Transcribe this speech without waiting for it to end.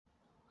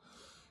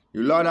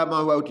You light up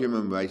my world,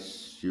 human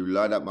race. You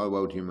light up my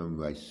world, human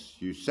race.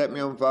 You set me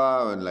on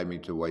fire and lay me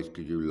to waste,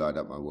 'cause you light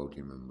up my world,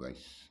 human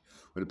race.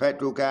 With a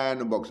petrol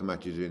can and box of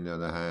matches in the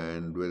other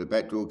hand. With a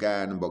petrol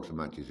can and box of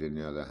matches in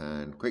the other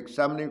hand. Quick,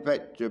 somebody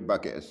fetch a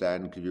bucket of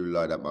sand, 'cause you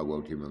light up my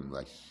world, human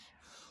race.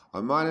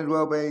 I might as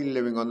well be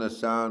living on the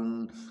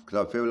sun,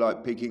 'cause I feel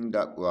like Peking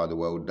duck, rather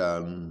well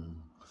done.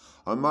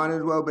 I might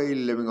as well be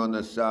living on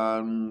the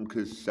sun,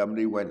 'cause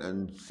somebody went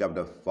and shoved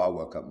a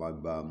firework up my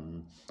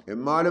bum. It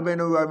might have been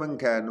a Roman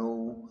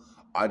candle.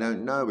 I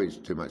don't know, it's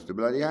too much to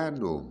bloody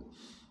handle.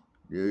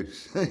 You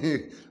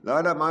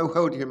light up my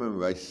world, human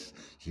race.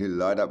 You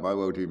light up my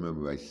world,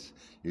 human race.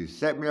 You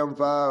set me on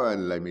fire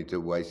and lay me to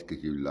waste,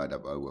 'cause you light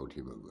up my world,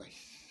 human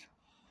race.